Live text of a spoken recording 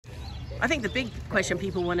I think the big question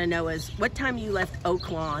people want to know is what time you left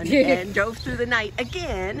Oak Lawn and drove through the night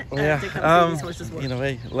again to come see these horses work. You know,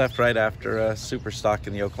 we left right after super stock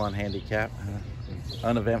in the Oak Lawn Handicap.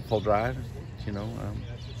 Uneventful drive, you know.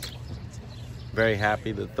 Very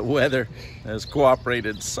happy that the weather has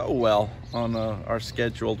cooperated so well on our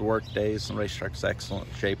scheduled work days, and racetrack's excellent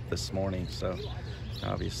shape this morning, so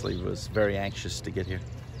obviously was very anxious to get here.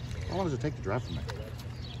 How long does it take to drive from there?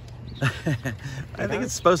 I think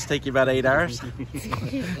it's supposed to take you about 8 hours.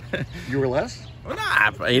 You were less? Well,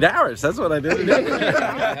 nah, 8 hours. That's what I did.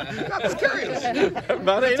 I'm just curious.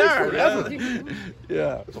 About 8 hours.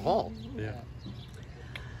 Yeah. It's a haul. Yeah.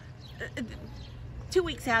 2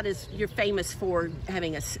 weeks out is you're famous for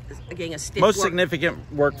having getting a stiff Most work.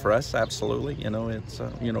 significant work for us, absolutely. You know, it's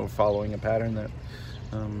you know, following a pattern that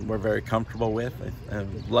we're very comfortable with. I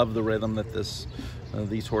love the rhythm that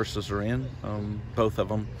these horses are in. Both of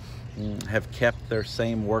them have kept their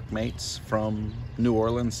same workmates from New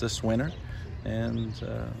Orleans this winter, and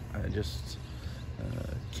I just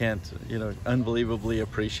can't, you know, unbelievably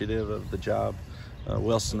appreciative of the job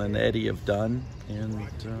Wilson and Eddie have done, and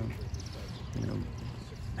you know,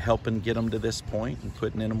 helping get them to this point and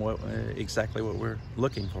putting in them exactly what we're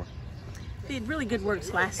looking for. They had really good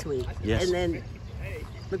works last week, yes, and then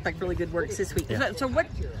looked like really good works this week. Yeah. So what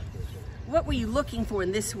were you looking for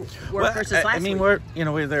in this work versus last week? I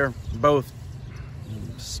mean, they're both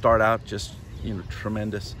start out just, you know,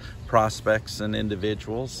 tremendous prospects and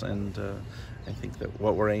individuals, and I think that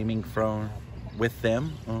what we're aiming for with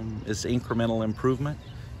them is incremental improvement.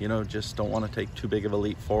 You know, just don't want to take too big of a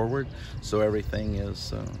leap forward, so everything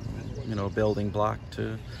is you know, a building block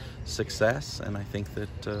to success. And I think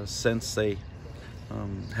that since they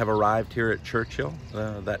have arrived here at Churchill,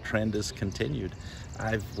 that trend has continued.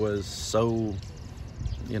 I was so,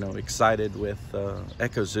 you know, excited with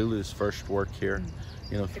Echo Zulu's first work here.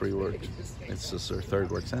 You know, 3 works. It's just her 3rd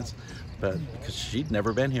work since, but because she'd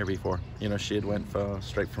never been here before. You know, she had went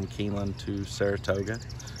straight from Keeneland to Saratoga,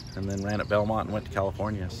 and then ran at Belmont and went to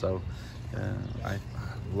California. So I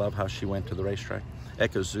love how she went to the racetrack.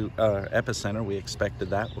 Echo Zulu, Epicenter, we expected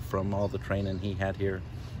that from all the training he had here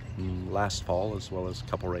last fall, as well as a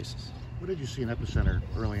couple races. What did you see in Epicenter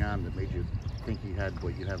early on that made you think he had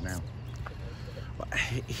what you have now?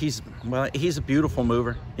 He's a beautiful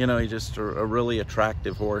mover. You know, he's just a really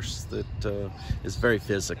attractive horse that is very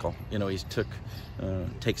physical. You know, he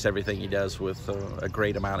takes everything he does with a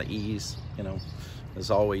great amount of ease. You know,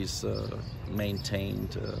 has always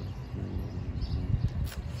maintained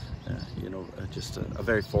you know, just a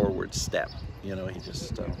very forward step. You know, he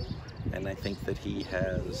just and I think that he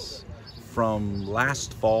has, from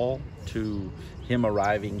last fall to him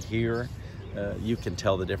arriving here, you can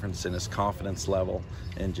tell the difference in his confidence level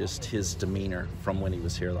and just his demeanor from when he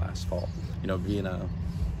was here last fall. You know, being a,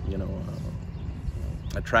 you know,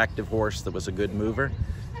 attractive horse that was a good mover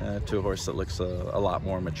to a horse that looks a lot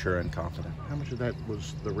more mature and confident. How much of that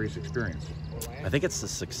was the race experience? I think it's the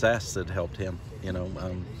success that helped him. You know,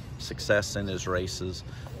 success in his races,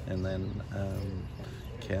 and then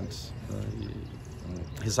Kent's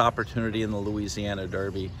his opportunity in the Louisiana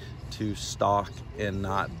Derby to stalk and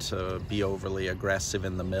not be overly aggressive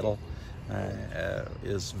in the middle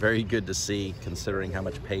is very good to see, considering how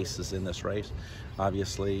much pace is in this race.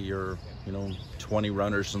 Obviously, you're, you know, 20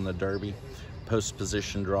 runners in the Derby. Post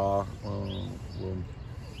position draw will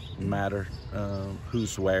matter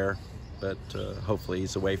who's where, but hopefully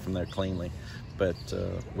he's away from there cleanly. But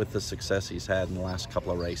with the success he's had in the last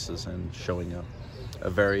couple of races and showing a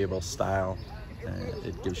variable style,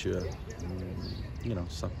 it gives you you know,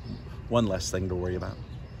 one less thing to worry about.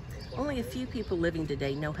 Only a few people living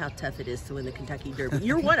today know how tough it is to win the Kentucky Derby.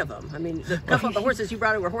 You're one of them. I mean, a couple of the horses you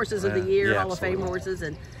brought in were horses of the year, Hall of Fame horses,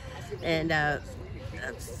 and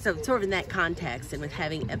so sort of in that context, and with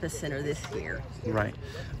having Epicenter this year. Right.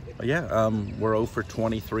 Yeah, we're 0 for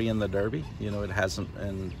 23 in the Derby. You know, it hasn't,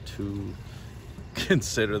 and to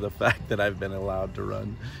consider the fact that I've been allowed to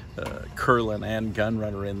run Curlin and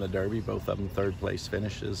Gunrunner in the Derby, both of them 3rd place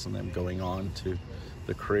finishes, and them going on to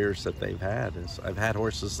the careers that they've had. I've had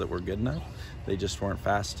horses that were good enough, they just weren't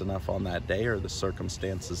fast enough on that day, or the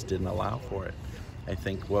circumstances didn't allow for it. I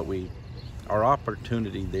think our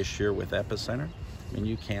opportunity this year with Epicenter, I mean,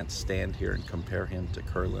 you can't stand here and compare him to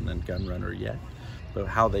Curlin and Gunrunner yet, but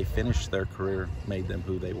how they finished their career made them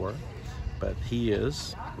who they were. But he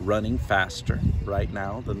is running faster right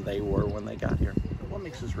now than they were when they got here. What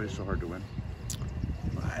makes this race so hard to win?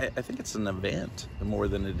 I think it's an event more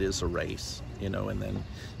than it is a race, you know, and then,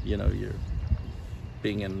 you know, you're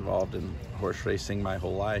being involved in horse racing my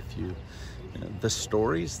whole life, you know, the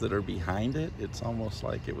stories that are behind it, it's almost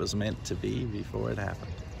like it was meant to be before it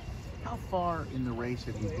happened. How far in the race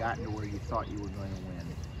have you gotten to where you thought you were going to win?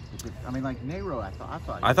 I mean, like Nero,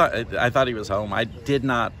 I thought he was home. I did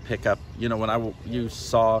not pick up. You know, when you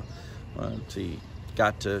saw, he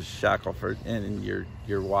got to Shackelford, and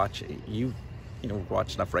you're watching. You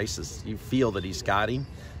watch enough races, you feel that he's got him.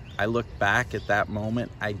 I look back at that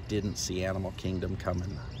moment. I didn't see Animal Kingdom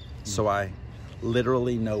coming, so I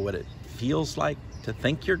literally know what it feels like to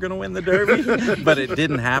think you're going to win the Derby, but it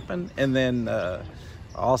didn't happen. And then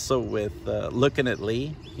also with looking at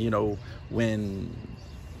Lee, when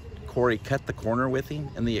Corey cut the corner with him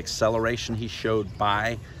and the acceleration he showed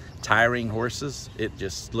by tiring horses, it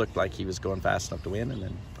just looked like he was going fast enough to win, and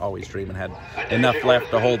then Always Dreaming had enough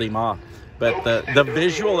left to hold him off. But the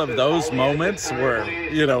visual of those moments were,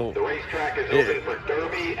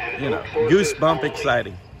 goosebump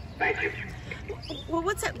exciting. Well,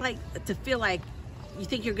 what's it like to feel like you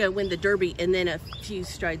think you're going to win the Derby, and then a few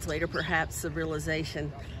strides later, perhaps the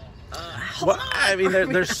realization, well, I mean,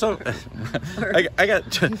 there's so... I got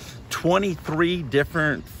 23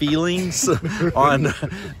 different feelings on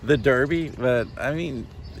the Derby, but I mean,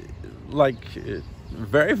 like,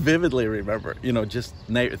 very vividly remember, just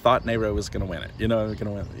thought Nero was going to win it,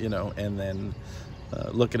 and then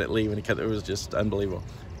looking at Lee when he cut it was just unbelievable.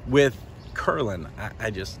 With Curlin,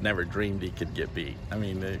 I just never dreamed he could get beat. I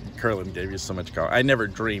mean, Curlin gave you so much confidence. I never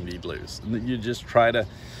dreamed he'd lose. You just try to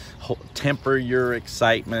temper your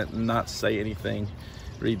excitement and not say anything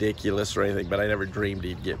ridiculous or anything, but I never dreamed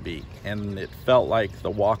he'd get beat. And it felt like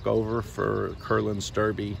the walkover for Curlin's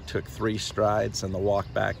Derby took 3 strides, and the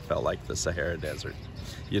walk back felt like the Sahara Desert,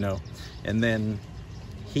 And then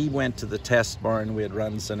he went to the test barn. We had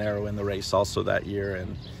run Zanero in the race also that year,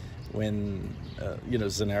 and when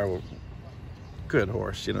Zanero, good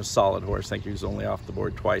horse, solid horse. I think he was only off the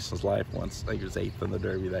board twice in his life. Once, I think he was 8th in the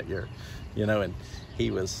Derby that year, and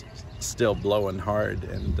he was still blowing hard.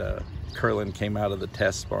 And Curlin came out of the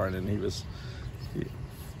test barn, and he was,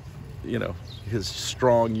 his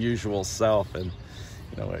strong usual self. And,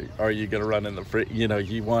 are you going to run in the free? It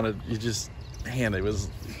was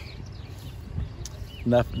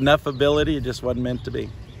enough ability. It just wasn't meant to be.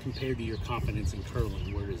 Compared to your confidence in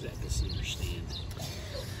Curlin, where does that decision stand?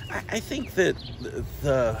 I think that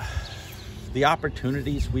the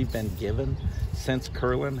opportunities we've been given since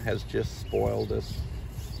Curlin has just spoiled us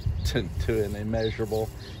to an immeasurable.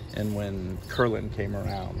 And when Curlin came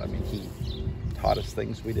around, I mean, he taught us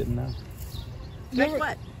things we didn't know. Like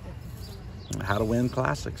what? How to win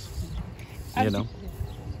classics.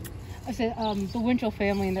 I said the Winchell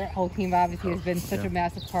family and their whole team obviously has been such a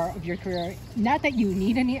massive part of your career. Not that you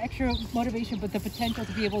need any extra motivation, but the potential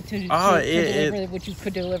to be able to deliver what you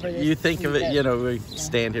could deliver. You think of it, we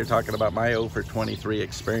stand here talking about my 0 for 23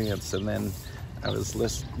 experience, and then I was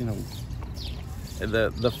listening,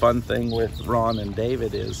 the fun thing with Ron and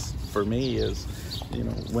David is, for me, is,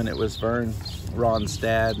 when it was Vern, Ron's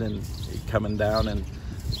dad, and coming down and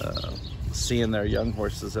seeing their young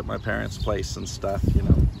horses at my parents' place and stuff,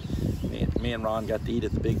 me and Ron got to eat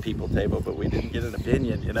at the big people table, but we didn't get an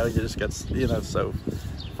opinion, you just got, so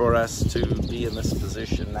for us to be in this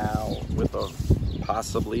position now with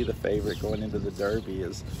possibly the favorite going into the Derby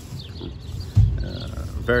is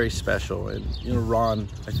very special. And, Ron,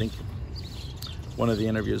 I think one of the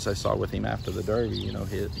interviews I saw with him after the Derby,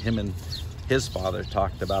 him and his father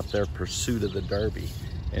talked about their pursuit of the Derby,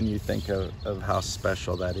 and you think of how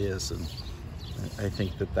special that is. And I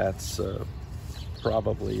think that's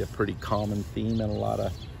probably a pretty common theme in a lot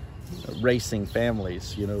of racing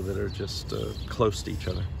families, that are just close to each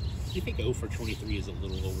other. Do you think 0 for 23 is a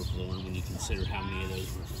little overblown when you consider how many of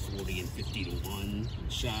those were 40 and 50 to 1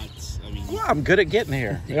 shots? I mean, well, I'm good at getting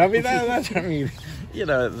here. I mean,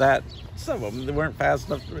 that some of them weren't fast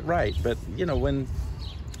enough, right? But when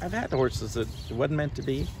I've had horses that it wasn't meant to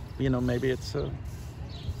be, maybe it's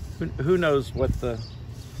who knows what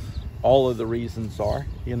all of the reasons are,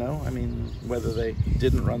 I mean, whether they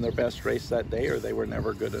didn't run their best race that day or they were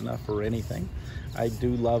never good enough or anything. I do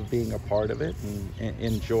love being a part of it and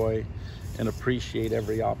enjoy and appreciate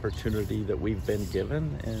every opportunity that we've been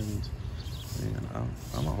given. And,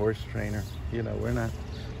 I'm a horse trainer.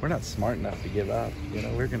 We're not smart enough to give up.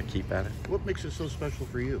 We're going to keep at it. What makes it so special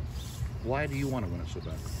for you? Why do you want to win it so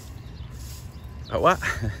bad? Well,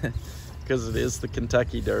 because it is the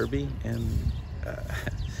Kentucky Derby, and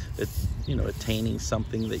it's, attaining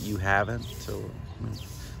something that you haven't, or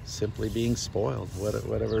simply being spoiled,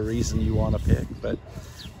 whatever reason you want to pick. But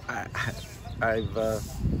I've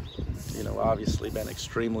obviously been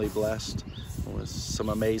extremely blessed with some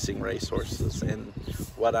amazing racehorses, and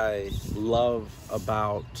what I love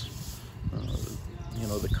about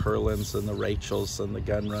the Curlins and the Rachels and the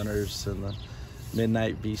Gun Runners and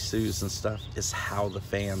midnight Bisous and stuff is how the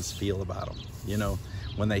fans feel about them, you know,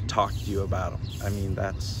 when they talk to you about them. I mean,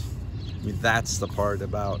 that's the part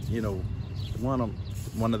about, you know,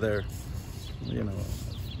 one of their, you know,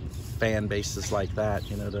 fan bases like that,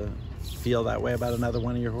 you know, to feel that way about another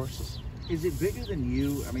one of your horses. Is it bigger than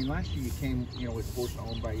you? I mean, last year you came, you know, with a horse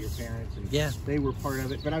owned by your parents, and yeah, they were part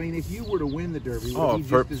of it. But I mean, if you were to win the Derby,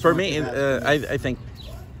 for me, I think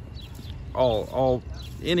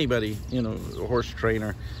anybody, you know, a horse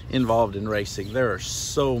trainer involved in racing, there are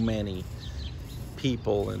so many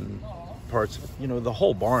people and parts of, you know, the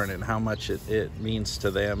whole barn and how much it means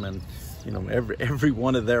to them, and you know, every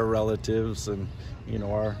one of their relatives, and you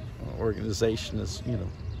know, our organization is, you know,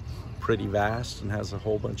 pretty vast and has a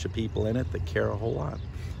whole bunch of people in it that care a whole lot.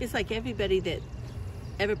 It's like everybody that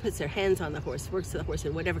ever puts their hands on the horse, works to the horse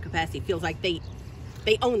in whatever capacity, feels like they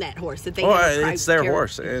own that horse, that they it's their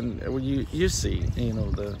horse. And you see, you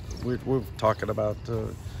know, we're talking about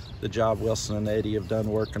the job Wilson and Eddie have done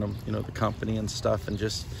working them, you know, the company and stuff, and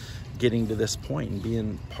just getting to this point and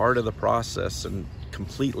being part of the process and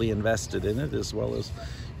completely invested in it, as well as,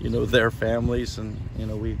 you know, their families. And you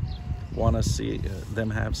know, we want to see them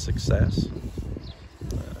have success.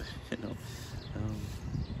 You know,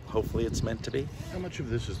 hopefully it's meant to be. How much of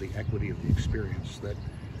this is the equity of the experience? That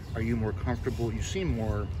are you more comfortable? You seem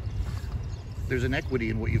more. There's an equity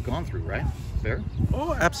in what you've gone through, right? Fair?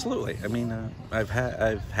 Oh, absolutely. I mean, I've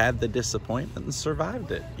had the disappointment and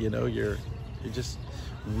survived it. You know, you just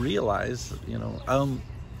realize, you know,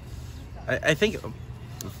 I think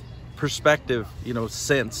perspective, you know,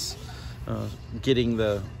 since getting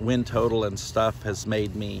the win total and stuff has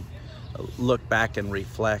made me look back and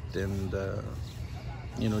reflect, and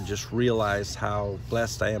you know, just realize how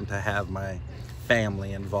blessed I am to have my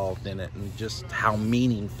family involved in it, and just how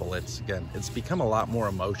meaningful it's become a lot more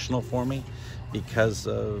emotional for me because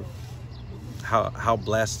of how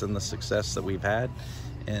blessed and the success that we've had.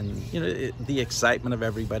 And you know, the excitement of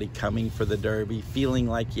everybody coming for the Derby, feeling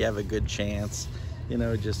like you have a good chance, you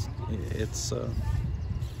know, just it's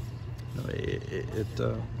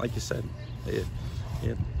like you said,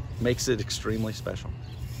 it makes it extremely special.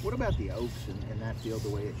 What about the Oaks and that field, the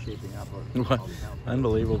way it's shaping up?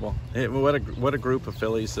 Unbelievable. What a group of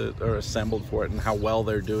fillies that are assembled for it, and how well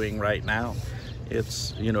they're doing right now.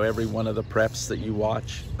 It's, you know, every one of the preps that you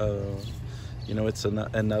watch, you know, it's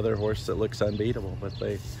another horse that looks unbeatable. But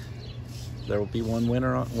there will be one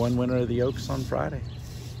winner of the Oaks on Friday.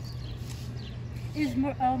 Is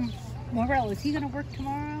Morel, is he going to work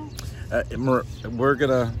tomorrow? We're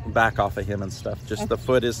gonna back off of him and stuff. Just the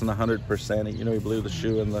foot isn't 100%. You know, he blew the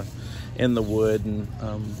shoe in the wood, and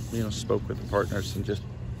you know, spoke with the partners, and just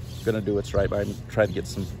gonna do what's right by him. Try to get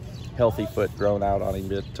some healthy foot grown out on him.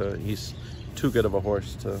 But he's too good of a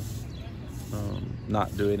horse to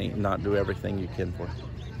not do everything you can for him.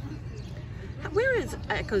 Where is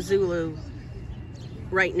Echo Zulu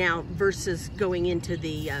right now versus going into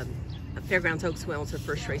the Fairgrounds Oaks Wells, the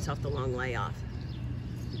first race off the long layoff?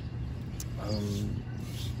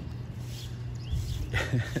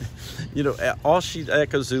 You know, all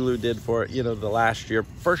Echo Zulu did for, you know, the last year,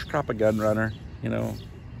 first crop of gun runner, you know,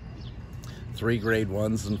 3 grade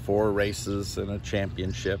 1s and 4 races and a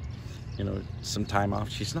championship, you know, some time off.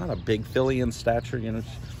 She's not a big filly in stature, you know,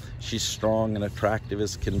 she's strong and attractive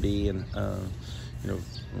as can be, and you know,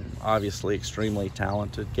 obviously extremely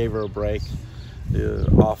talented. Gave her a break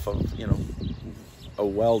off of, you know, a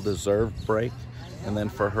well-deserved break. And then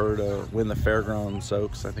for her to win the Fairgrounds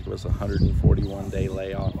Oaks, I think it was a 141-day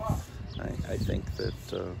layoff. I think that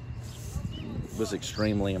was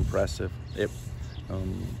extremely impressive.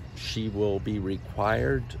 She will be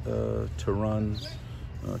required to run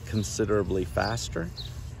considerably faster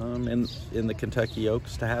in the Kentucky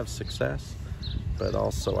Oaks to have success. But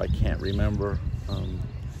also, I can't remember.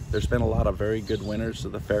 There's been a lot of very good winners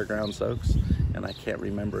of the Fairgrounds Oaks, and I can't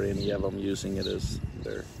remember any of them using it as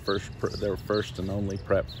their first and only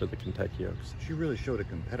prep for the Kentucky Oaks. She really showed a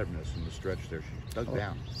competitiveness in the stretch there. She dug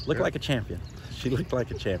down. Looked like a champion. She looked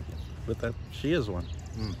like a champion. But that she is one.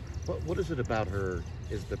 What is it about her?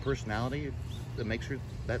 Is the personality that makes her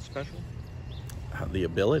that special? The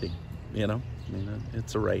ability, you know. I mean,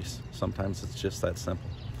 it's a race. Sometimes it's just that simple.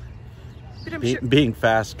 But being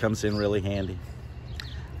fast comes in really handy.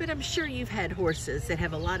 But I'm sure you've had horses that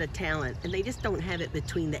have a lot of talent, and they just don't have it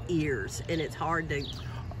between the ears, and it's hard to.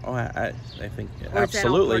 Oh, I think or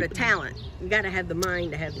absolutely. Or the talent. You got to have the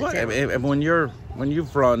mind to have the talent. And when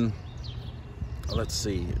you've run, let's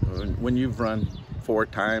see, when you've run 4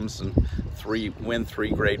 times and win 3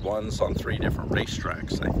 grade 1s on 3 different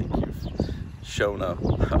racetracks, I think you've shown a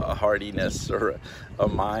hardiness or a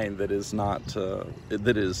mind that is not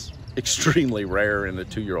that is extremely rare in a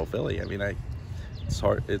 2-year-old filly. I mean, it's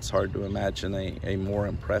hard to imagine a more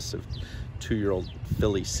impressive 2-year-old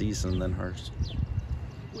filly season than hers.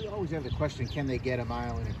 We always have the question, can they get a 1.25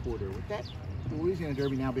 miles? With that, the Louisiana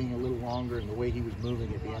Derby now being a little longer and the way he was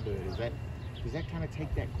moving at the end of it, does that kind of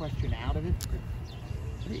take that question out of it?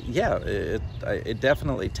 Yeah, it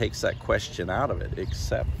definitely takes that question out of it,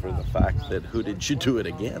 except for the fact that who did you do it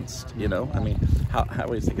against? You know, I mean, I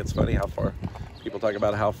always think it's funny how far people talk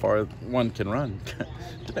about how far one can run.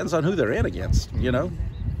 Depends on who they're in against, you know.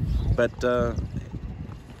 But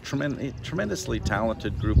tremendously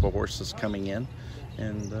talented group of horses coming in,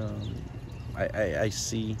 and I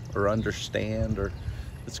see or understand, or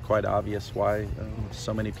it's quite obvious why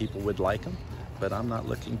so many people would like them. But I'm not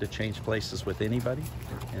looking to change places with anybody,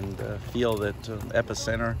 and feel that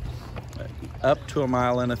Epicenter up to 1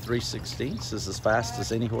 mile and 3/16 is as fast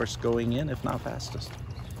as any horse going in, if not fastest.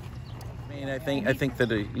 I mean, I think that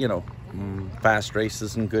you know, fast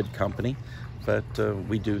races in good company, but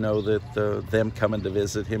we do know that them coming to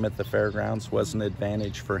visit him at the fairgrounds was an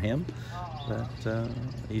advantage for him. But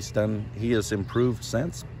he has improved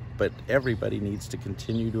since. But everybody needs to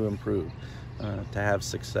continue to improve to have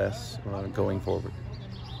success going forward.